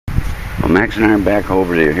Well, Max and I are back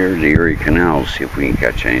over to here to the Erie Canal to see if we can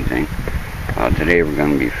catch anything. Today we're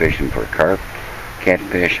going to be fishing for carp,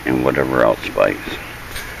 catfish, and whatever else bites.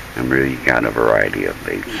 And really got a variety of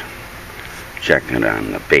baits. Check it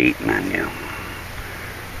on the bait menu.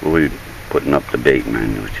 We'll be putting up the bait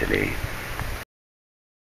menu today.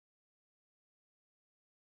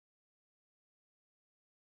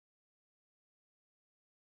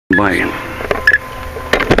 Biting.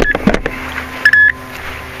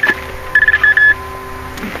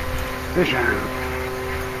 Fish on.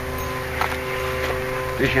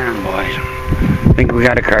 Fish on, boys. I think we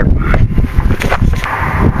got a carp.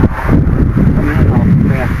 Come in all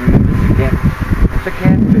fast. It's a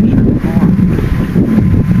catfish on the floor.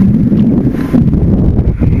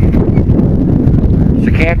 It's a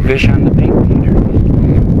catfish on the bait feeder.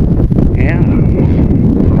 Yeah.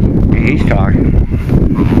 He's talking.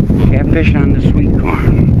 Catfish on the sweet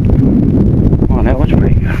corn. Oh, that was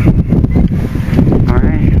pretty good.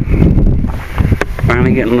 Alright.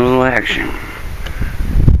 Finally getting a little action.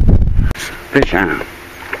 Fish on.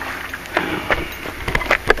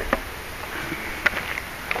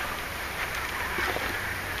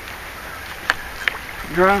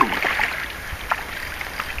 Drum.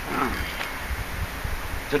 Oh.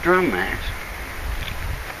 It's a drum, Max.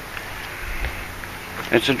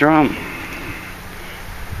 It's a drum.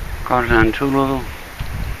 Caught it on two little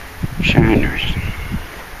shiners.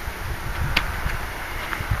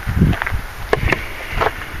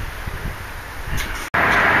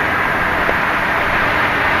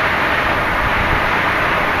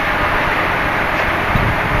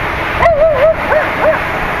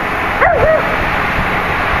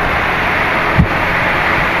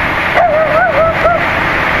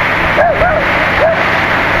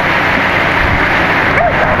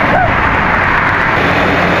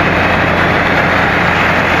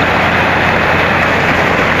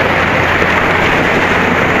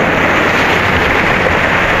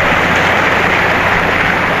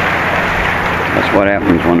 That's what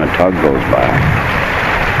happens when a tug goes by.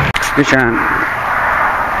 Fish on.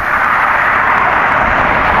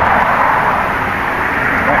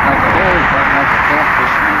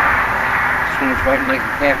 Fighting like a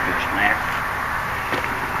catfish, Max.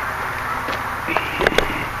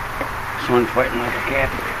 This one's fighting like a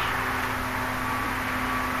catfish.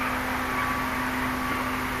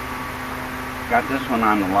 Got this one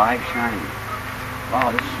on the live shine.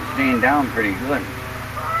 Wow, this is staying down pretty good.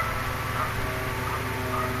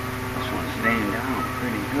 This one's staying down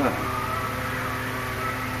pretty good.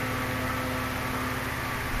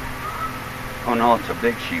 Oh no, it's a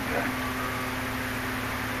big sheephead.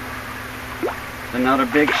 Another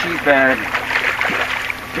big sheephead.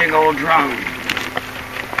 Big old drum.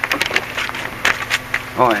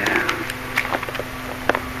 Oh yeah.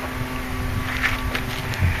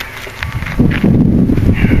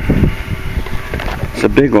 It's a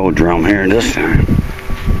big old drum here this time.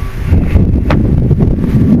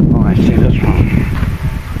 Oh, I see this one.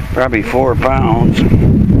 Probably 4 pounds.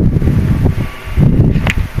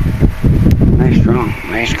 Nice drum.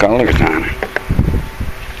 Nice colors on it.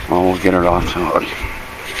 Oh, we'll get it off the hook.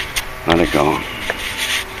 Let it go.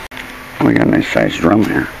 We got a nice sized drum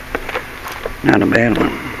here. Not a bad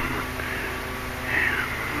one.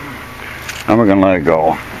 Now we're gonna let it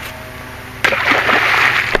go.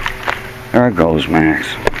 There it goes, Max.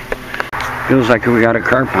 Feels like we got a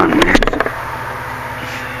carp on, Max.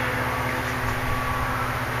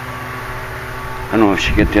 I don't know if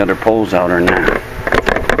she get the other poles out or not.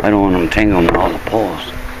 I don't want them tangling all the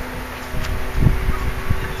poles.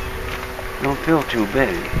 Don't feel too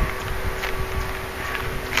big.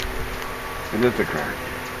 It is a carp.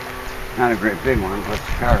 Not a great big one, but it's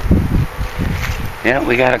a carp. Yeah,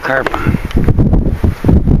 we got a carp on.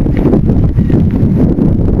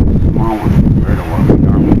 Small one, compared to what we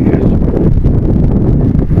normally get.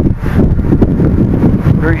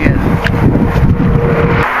 There he is.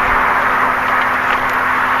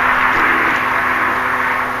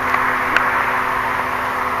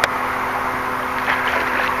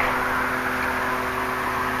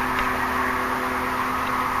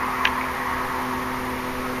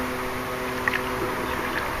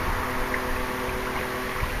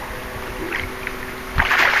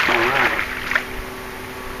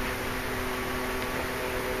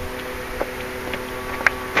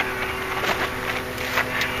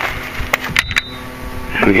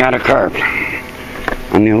 We got a carp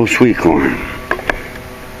on the old sweet corn.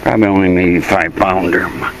 Probably only maybe 5 pounder.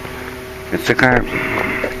 It's a carp.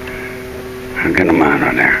 I'll get him out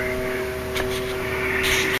of there.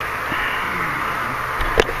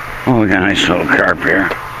 Oh, we got a nice little carp here.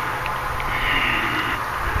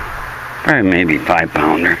 Probably maybe 5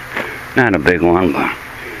 pounder. Not a big one, but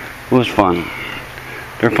it was fun.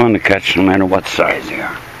 They're fun to catch no matter what size they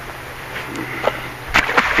are.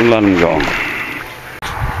 We'll let them go.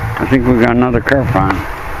 I think we got another carp on.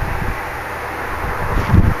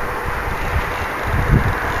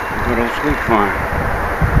 Good old sweet farm.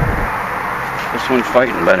 This one's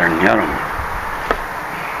fighting better than the other one.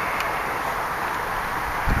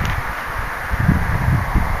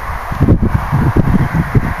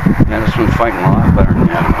 Yeah, this one's fighting a lot better than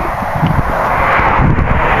the other one.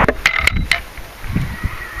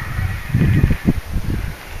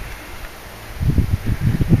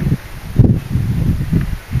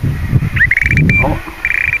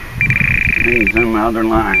 He's on my other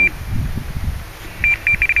line.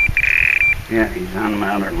 Yeah, he's on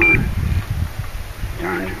my other line.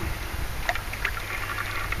 Darn it.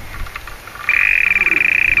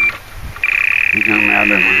 He's on my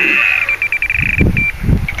other line.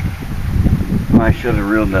 Well, I should have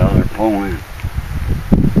reeled the other pole in.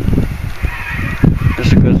 This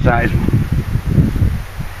is a good size one.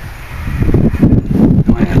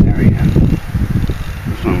 Oh yeah, there he is.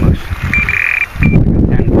 This one looks like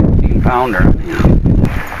a 10-15 pounder.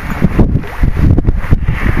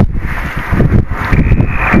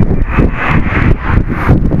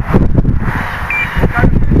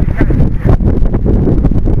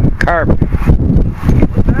 Carp.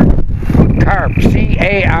 Carp.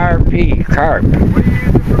 C-A-R-P. Carp. What are you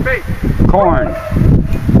using for bait? Corn.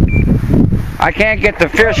 I can't get the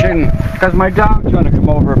fish in because my dog's going to come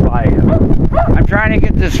over by you. I'm trying to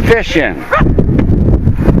get this fish in.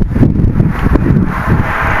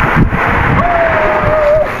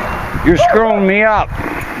 You're screwing me up.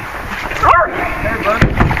 Hey,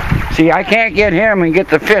 buddy. See, I can't get him and get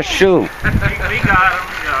the fish too. We got him.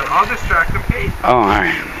 I'll distract him, Kate. Oh, all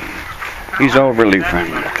right. He's overly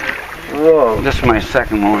friendly. Whoa. This is my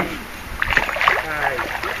second one.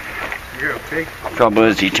 You're a pig. Trouble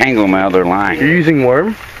is, he tangled my other line. You're using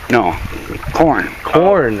worm? No, corn.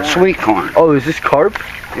 Corn. Sweet corn. Oh, is this carp?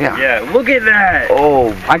 Yeah. Yeah, look at that.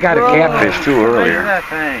 Oh, I got a catfish too Look at earlier. that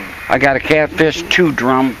thing. I got a catfish, 2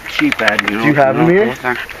 drum sheephead. You know, do you have them here? those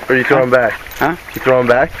are? Or are you throwing back? Huh? You throwing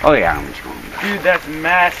back? Oh yeah, I'm throwing back. Dude, that's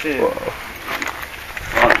massive. Whoa.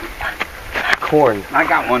 Corn. I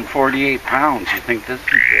got one 48 pounds. You think this is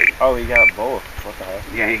big? Oh, he got both. What the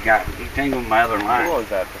heck? Yeah, he tangled my other line. What was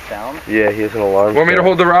that, the sound? Yeah, he has an alarm. Want me to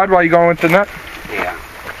hold the rod while you go into the net? Yeah.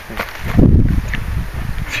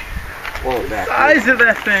 Whoa, back. Size of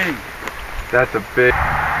that thing. That's a big.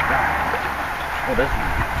 Oh, this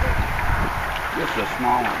is a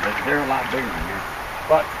small one. They're a lot bigger than this.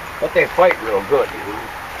 But they fight real good, you know.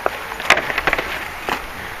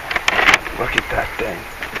 Look at that thing.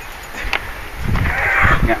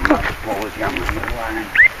 Got my poles, got my little line.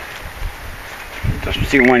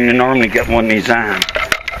 Just see when you normally get one of these on.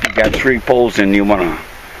 You got 3 poles and you wanna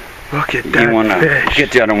Look at you that wanna fish.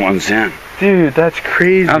 get the other ones in. Dude, that's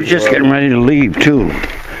crazy. I was just getting ready to leave too.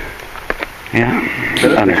 Yeah.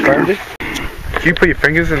 Other carp. Can you put your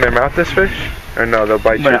fingers in their mouth, this fish? Or no, they'll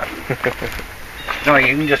bite But, you. no,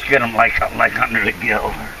 you can just get them like under the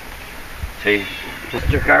gill. See,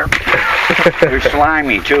 Mr. Carp. They're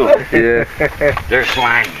slimy too. Yeah. They're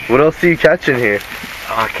slimy. What else are you catching here?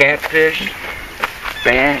 Catfish,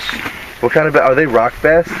 bass, What kind of bass? Are they rock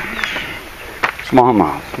bass?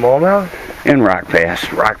 smallmouth, Smallmouth? and rock bass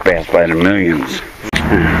by the millions.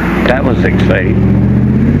 That was exciting.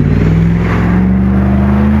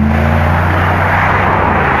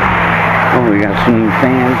 Oh, we got some new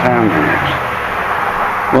fans on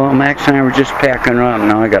Max. Well, Max and I were just packing up.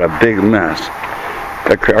 Now I got a big mess.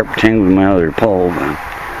 The carp tangled my other pole, but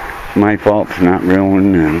it's my fault for not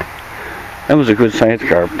reeling in. That was a good sized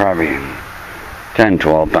carp, probably 10,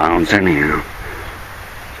 12 pounds anyhow.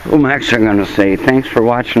 Well, Max, I'm going to say thanks for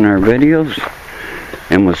watching our videos,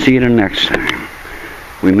 and we'll see you the next time.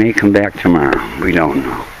 We may come back tomorrow. We don't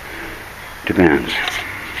know. Depends.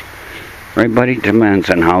 Right, buddy? Depends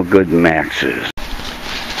on how good Max is.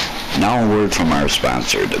 Now a word from our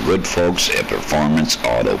sponsor, the good folks at Performance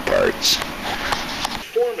Auto Parts.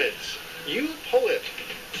 Performance. You pull it.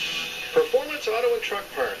 Performance Auto and Truck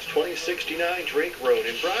Parts, 2069 Drake Road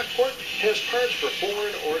in Brockport, has parts for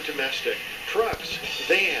foreign or domestic, trucks,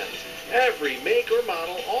 vans, every make or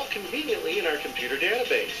model, all conveniently in our computer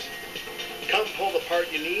database. Come pull the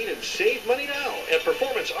part you need and save money now at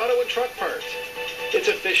Performance Auto and Truck Parts. It's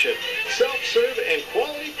efficient, self-serve, and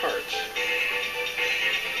quality parts.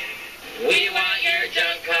 We want your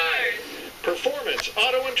junk cars. Performance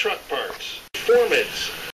Auto and Truck Parts.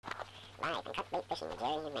 Performance. Live from Cup Bait Fishing,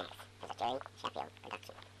 Jerry and Max. This is Jerry Sheffield.